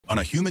On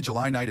a humid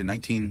July night in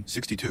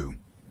 1962,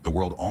 the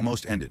world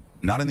almost ended.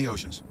 Not in the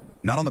oceans,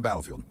 not on the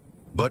battlefield,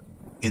 but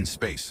in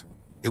space.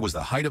 It was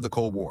the height of the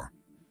Cold War.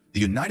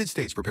 The United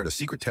States prepared a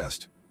secret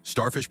test,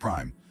 Starfish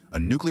Prime, a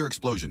nuclear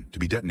explosion to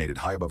be detonated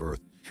high above Earth,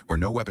 where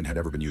no weapon had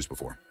ever been used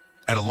before.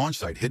 At a launch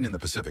site hidden in the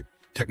Pacific,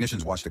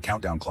 technicians watched a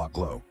countdown clock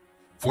glow.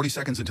 40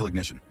 seconds until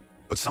ignition.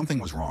 But something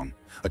was wrong.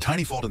 A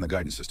tiny fault in the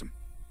guidance system,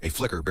 a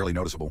flicker barely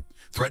noticeable,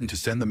 threatened to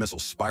send the missile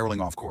spiraling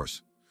off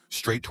course,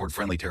 straight toward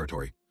friendly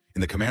territory. In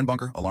the command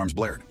bunker, alarms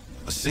blared.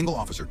 A single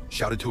officer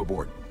shouted to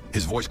aboard.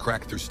 His voice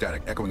cracked through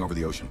static, echoing over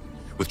the ocean.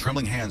 With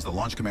trembling hands, the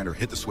launch commander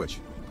hit the switch.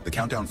 The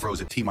countdown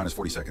froze at T-minus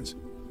 40 seconds.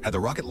 Had the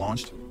rocket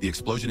launched, the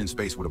explosion in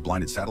space would have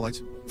blinded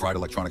satellites, fried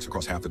electronics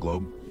across half the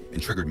globe,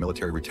 and triggered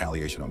military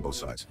retaliation on both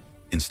sides.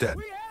 Instead,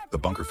 the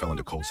bunker fell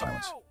into cold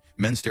silence.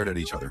 Men stared at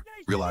each other,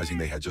 realizing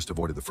they had just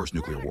avoided the first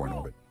nuclear war in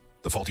orbit.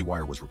 The faulty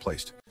wire was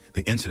replaced.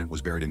 The incident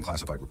was buried in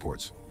classified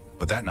reports.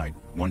 But that night,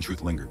 one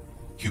truth lingered.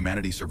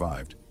 Humanity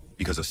survived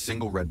because a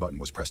single red button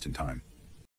was pressed in time.